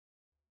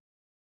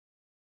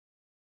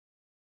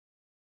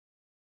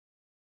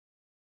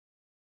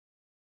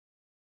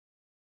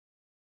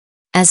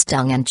As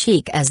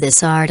tongue-in-cheek as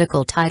this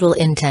article title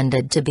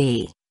intended to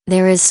be,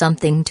 there is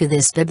something to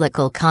this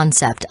biblical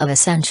concept of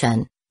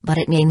ascension, but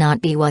it may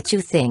not be what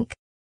you think.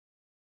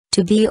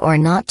 To be or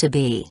not to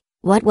be,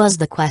 what was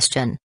the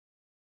question?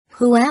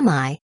 Who am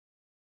I?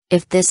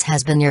 If this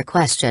has been your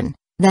question,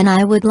 then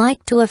I would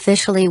like to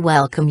officially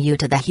welcome you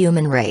to the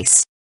human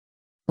race.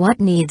 What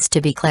needs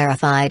to be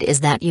clarified is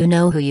that you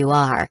know who you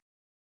are.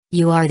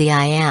 You are the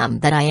I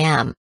am that I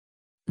am.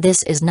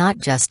 This is not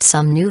just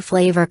some new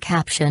flavor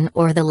caption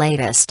or the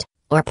latest,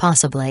 or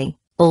possibly,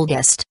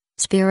 oldest,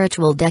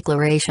 spiritual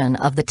declaration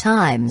of the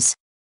times.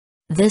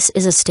 This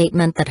is a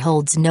statement that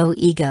holds no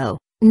ego,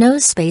 no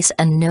space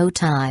and no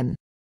time.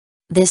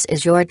 This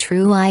is your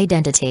true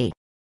identity.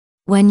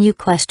 When you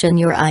question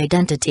your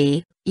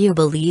identity, you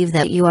believe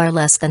that you are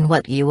less than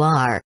what you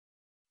are.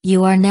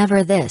 You are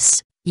never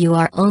this, you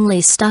are only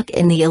stuck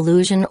in the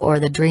illusion or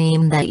the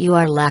dream that you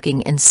are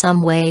lacking in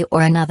some way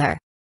or another.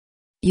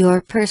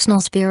 Your personal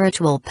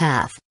spiritual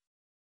path.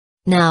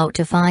 Now,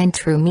 to find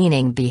true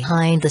meaning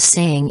behind the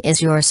saying is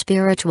your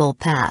spiritual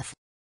path.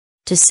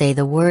 To say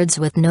the words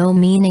with no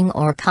meaning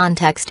or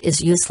context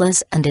is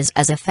useless and is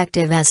as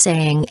effective as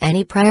saying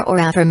any prayer or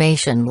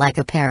affirmation like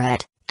a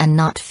parrot, and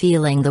not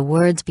feeling the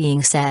words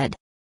being said.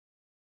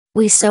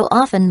 We so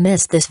often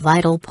miss this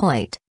vital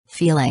point,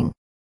 feeling.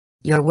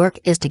 Your work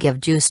is to give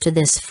juice to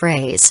this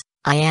phrase,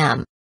 I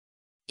am.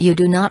 You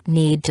do not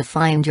need to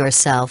find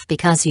yourself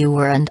because you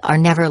were and are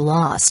never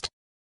lost.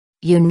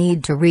 You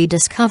need to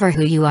rediscover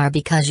who you are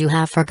because you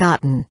have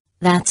forgotten,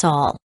 that's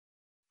all.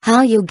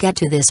 How you get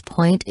to this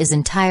point is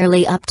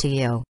entirely up to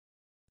you.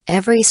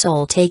 Every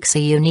soul takes a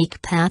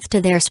unique path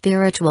to their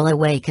spiritual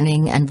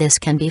awakening, and this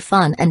can be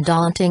fun and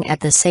daunting at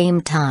the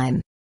same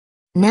time.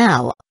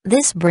 Now,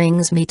 this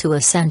brings me to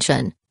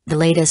Ascension, the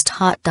latest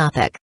hot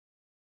topic.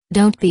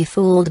 Don't be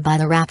fooled by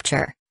the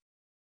rapture.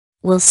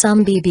 Will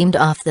some be beamed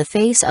off the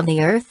face of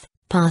the earth,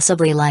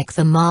 possibly like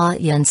the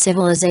Mayan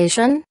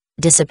civilization,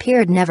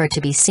 disappeared never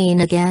to be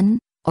seen again,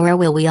 or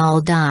will we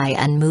all die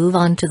and move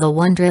on to the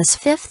wondrous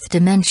fifth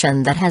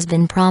dimension that has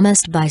been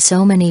promised by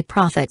so many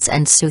prophets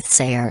and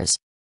soothsayers?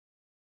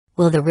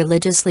 Will the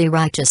religiously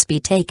righteous be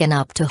taken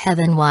up to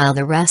heaven while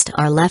the rest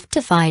are left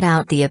to fight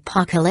out the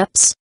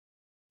apocalypse?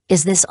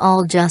 Is this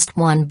all just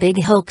one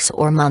big hoax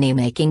or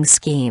money-making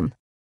scheme?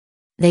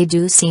 They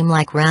do seem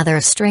like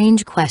rather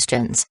strange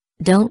questions,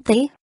 don't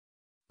they?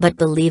 But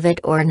believe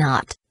it or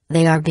not,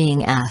 they are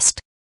being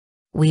asked.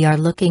 We are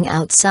looking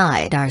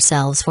outside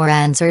ourselves for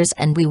answers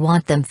and we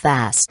want them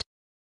fast.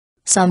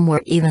 Some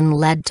were even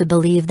led to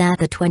believe that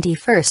the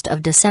 21st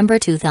of December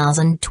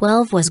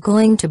 2012 was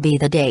going to be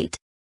the date.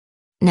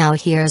 Now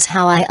here's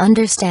how I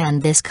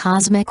understand this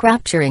cosmic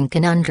rapturing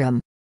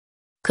conundrum.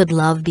 Could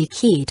love be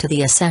key to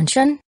the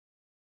ascension?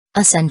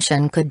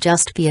 Ascension could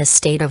just be a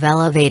state of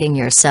elevating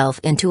yourself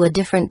into a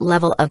different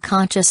level of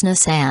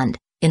consciousness and,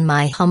 in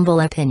my humble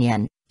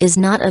opinion, is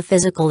not a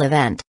physical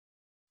event.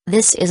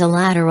 This is a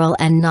lateral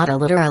and not a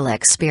literal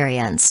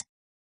experience.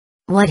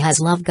 What has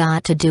love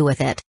got to do with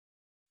it?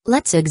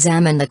 Let's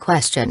examine the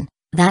question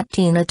that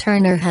Tina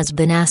Turner has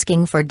been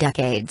asking for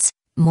decades,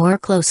 more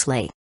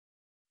closely.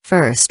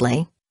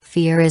 Firstly,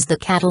 fear is the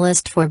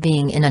catalyst for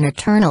being in an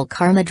eternal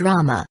karma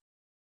drama.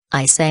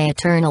 I say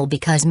eternal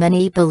because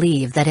many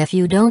believe that if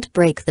you don't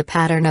break the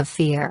pattern of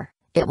fear,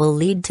 it will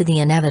lead to the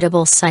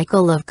inevitable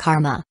cycle of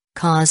karma,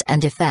 cause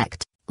and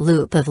effect,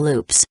 loop of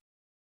loops.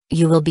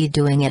 You will be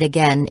doing it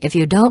again if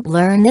you don't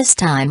learn this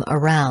time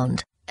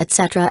around,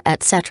 etc.,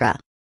 etc.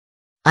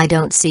 I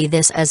don't see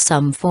this as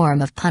some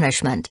form of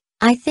punishment.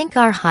 I think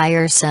our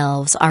higher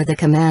selves are the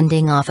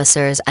commanding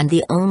officers, and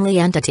the only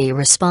entity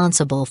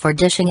responsible for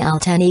dishing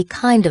out any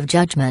kind of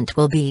judgment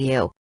will be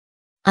you.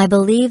 I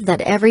believe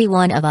that every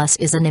one of us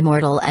is an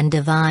immortal and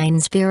divine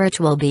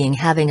spiritual being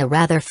having a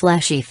rather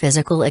fleshy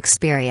physical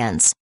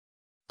experience.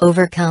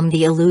 Overcome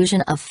the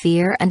illusion of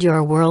fear and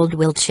your world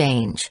will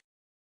change.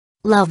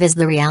 Love is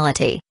the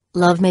reality.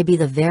 Love may be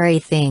the very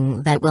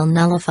thing that will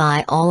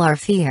nullify all our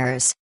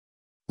fears.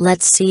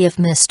 Let's see if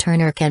Miss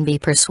Turner can be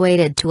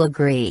persuaded to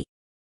agree.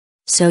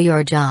 So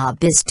your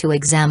job is to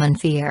examine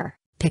fear,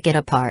 pick it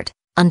apart,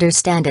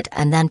 understand it,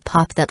 and then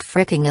pop that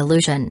fricking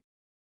illusion.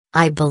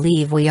 I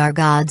believe we are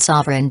God's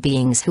sovereign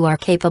beings who are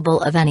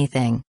capable of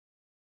anything.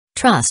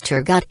 Trust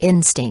your gut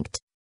instinct.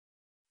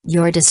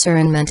 Your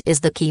discernment is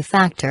the key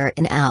factor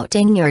in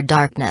outing your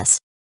darkness.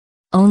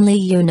 Only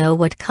you know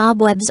what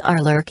cobwebs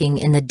are lurking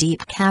in the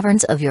deep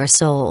caverns of your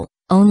soul,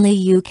 only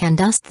you can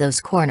dust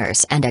those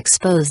corners and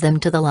expose them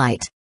to the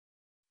light.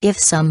 If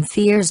some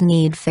fears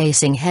need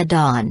facing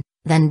head-on,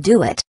 then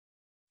do it.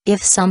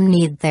 If some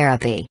need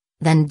therapy,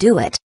 then do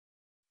it.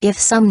 If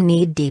some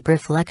need deep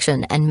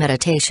reflection and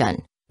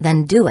meditation,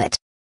 then do it.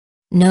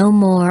 No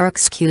more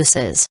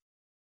excuses.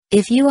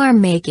 If you are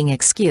making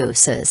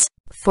excuses,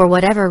 for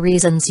whatever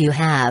reasons you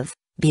have,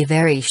 be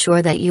very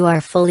sure that you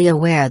are fully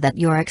aware that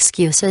your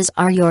excuses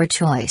are your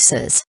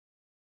choices.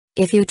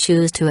 If you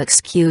choose to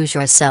excuse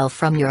yourself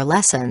from your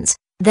lessons,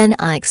 then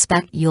I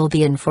expect you'll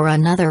be in for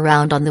another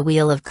round on the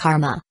wheel of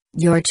karma,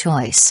 your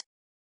choice.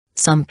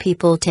 Some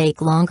people take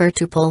longer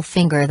to pull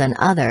finger than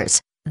others.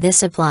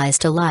 This applies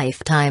to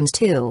lifetimes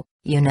too,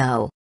 you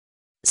know.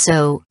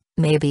 So,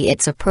 maybe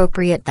it's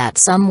appropriate that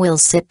some will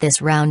sit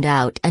this round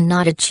out and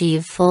not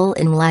achieve full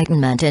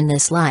enlightenment in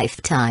this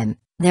lifetime.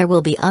 There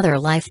will be other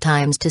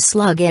lifetimes to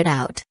slug it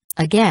out.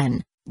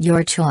 Again,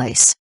 your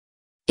choice.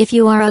 If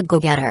you are a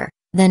go-getter,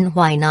 then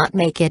why not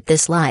make it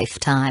this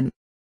lifetime?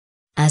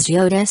 As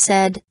Yoda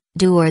said,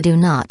 do or do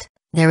not,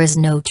 there is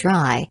no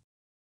try.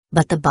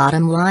 But the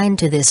bottom line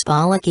to this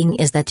bollocking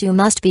is that you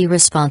must be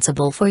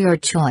responsible for your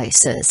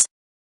choices.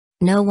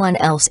 No one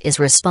else is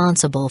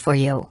responsible for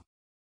you.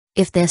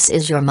 If this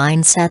is your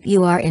mindset,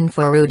 you are in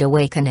for rude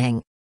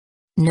awakening.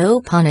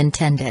 No pun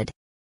intended.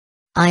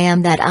 I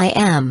am that I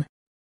am.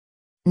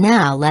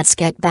 Now let's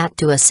get back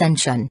to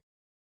Ascension.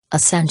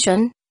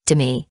 Ascension, to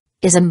me,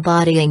 is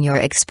embodying your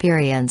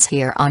experience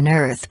here on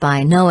Earth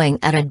by knowing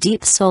at a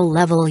deep soul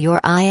level your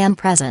I am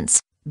presence,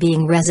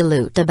 being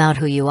resolute about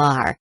who you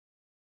are.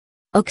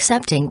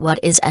 Accepting what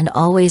is and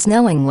always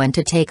knowing when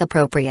to take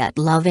appropriate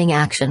loving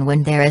action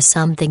when there is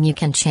something you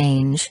can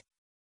change.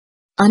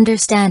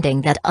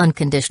 Understanding that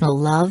unconditional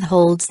love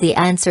holds the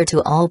answer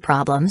to all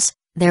problems,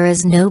 there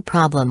is no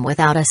problem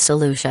without a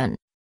solution.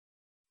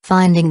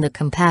 Finding the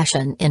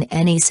compassion in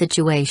any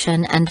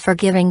situation and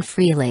forgiving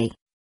freely.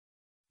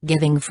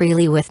 Giving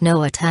freely with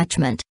no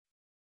attachment.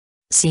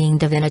 Seeing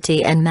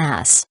divinity en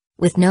masse,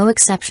 with no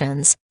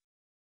exceptions.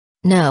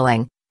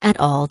 Knowing, at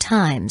all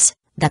times,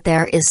 that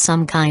there is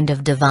some kind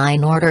of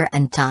divine order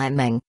and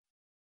timing.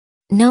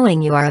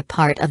 Knowing you are a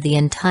part of the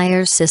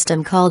entire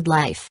system called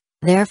life,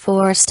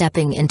 therefore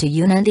stepping into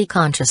unity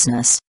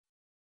consciousness.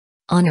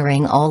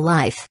 Honoring all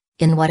life,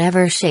 in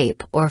whatever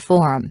shape or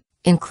form,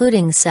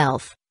 including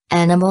self,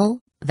 animal,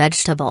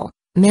 vegetable,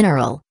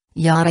 mineral,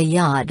 yada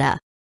yada.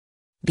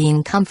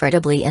 Being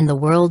comfortably in the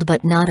world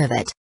but not of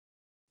it.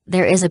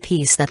 There is a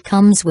peace that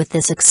comes with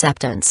this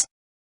acceptance.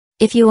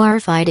 If you are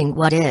fighting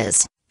what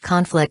is,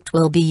 conflict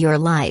will be your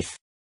life.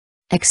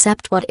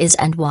 Accept what is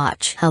and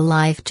watch how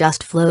life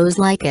just flows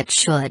like it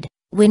should,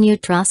 when you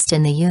trust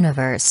in the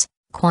universe,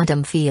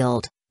 quantum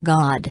field,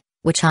 God,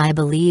 which I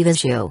believe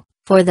is you.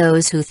 For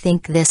those who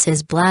think this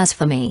is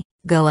blasphemy,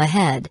 go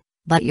ahead,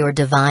 but you're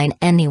divine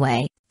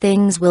anyway,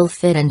 things will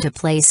fit into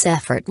place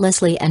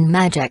effortlessly and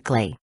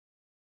magically.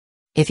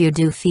 If you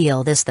do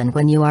feel this, then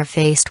when you are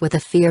faced with a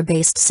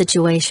fear-based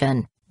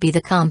situation, be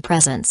the calm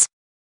presence.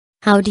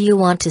 How do you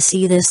want to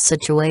see this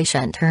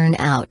situation turn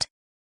out?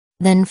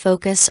 Then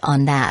focus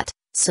on that,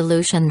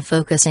 solution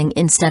focusing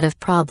instead of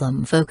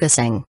problem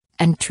focusing,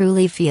 and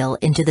truly feel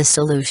into the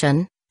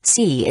solution,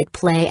 see it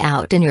play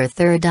out in your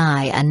third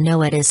eye and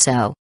know it is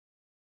so.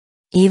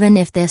 Even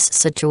if this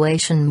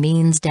situation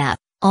means death,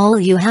 all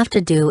you have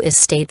to do is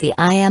state the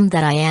I am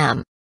that I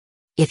am.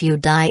 If you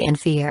die in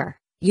fear,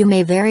 you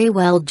may very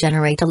well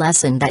generate a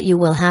lesson that you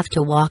will have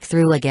to walk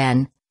through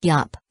again.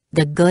 Yup,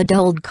 the good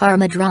old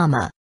karma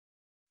drama.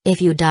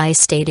 If you die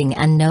stating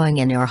and knowing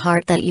in your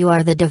heart that you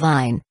are the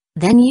divine,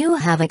 then you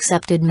have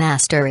accepted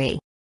mastery.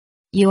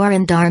 You are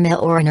in Dharma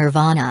or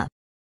Nirvana.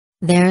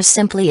 There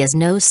simply is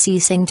no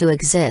ceasing to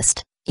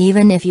exist,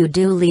 even if you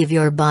do leave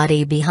your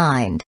body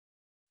behind.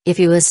 If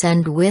you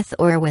ascend with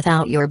or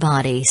without your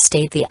body,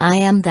 state the I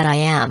am that I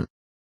am.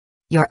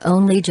 Your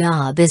only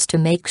job is to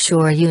make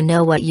sure you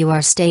know what you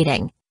are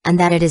stating, and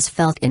that it is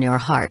felt in your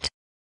heart.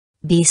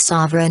 Be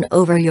sovereign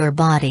over your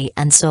body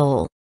and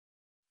soul.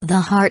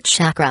 The heart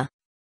chakra.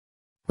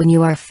 When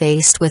you are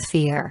faced with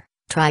fear,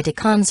 try to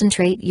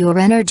concentrate your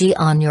energy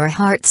on your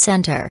heart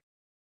center.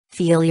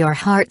 Feel your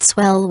heart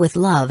swell with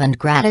love and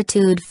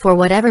gratitude for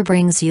whatever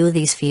brings you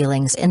these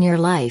feelings in your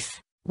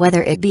life,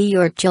 whether it be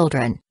your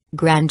children,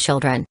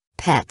 grandchildren,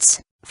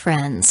 pets,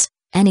 friends.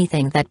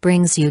 Anything that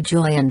brings you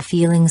joy and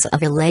feelings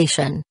of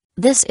elation.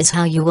 This is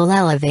how you will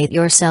elevate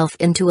yourself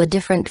into a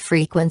different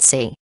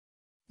frequency.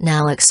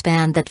 Now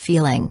expand that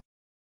feeling.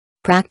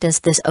 Practice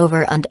this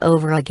over and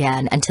over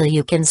again until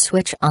you can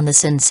switch on the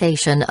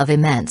sensation of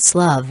immense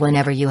love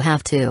whenever you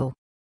have to.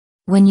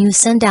 When you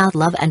send out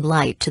love and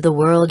light to the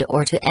world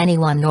or to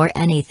anyone or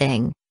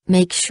anything,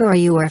 make sure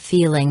you are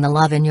feeling the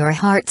love in your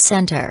heart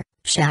center,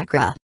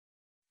 chakra.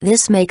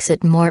 This makes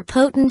it more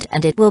potent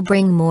and it will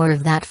bring more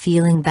of that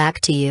feeling back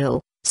to you,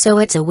 so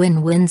it's a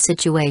win-win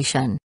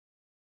situation.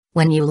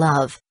 When you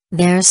love,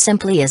 there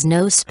simply is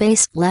no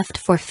space left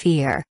for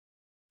fear.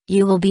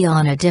 You will be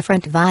on a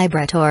different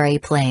vibratory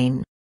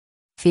plane.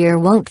 Fear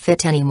won't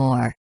fit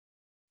anymore.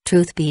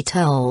 Truth be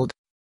told,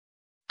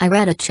 I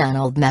read a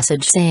channeled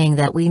message saying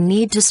that we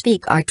need to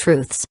speak our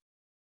truths.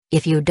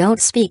 If you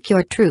don't speak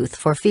your truth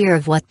for fear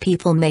of what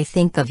people may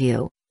think of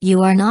you,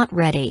 you are not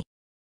ready.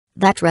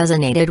 That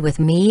resonated with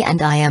me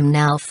and I am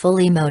now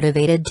fully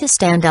motivated to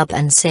stand up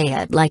and say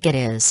it like it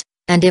is,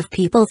 and if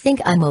people think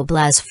I'm a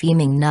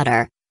blaspheming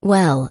nutter,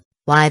 well,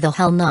 why the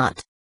hell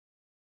not?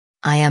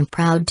 I am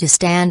proud to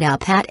stand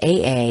up at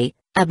AA,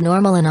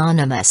 Abnormal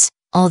Anonymous,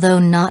 although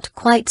not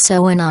quite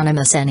so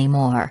anonymous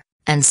anymore,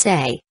 and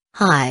say,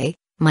 hi,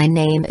 my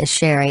name is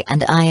Sherry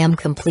and I am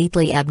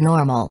completely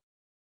abnormal.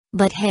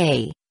 But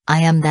hey,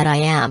 I am that I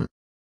am.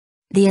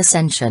 The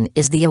Ascension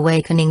is the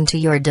awakening to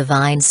your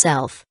divine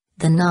self,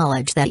 the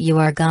knowledge that you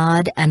are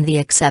God and the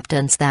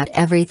acceptance that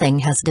everything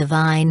has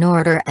divine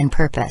order and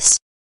purpose.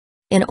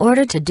 In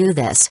order to do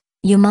this,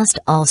 you must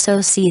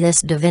also see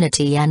this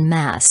divinity en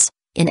masse,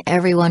 in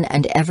everyone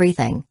and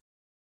everything.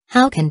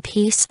 How can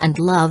peace and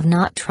love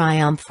not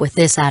triumph with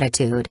this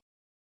attitude?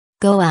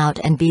 Go out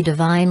and be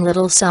divine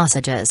little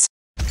sausages.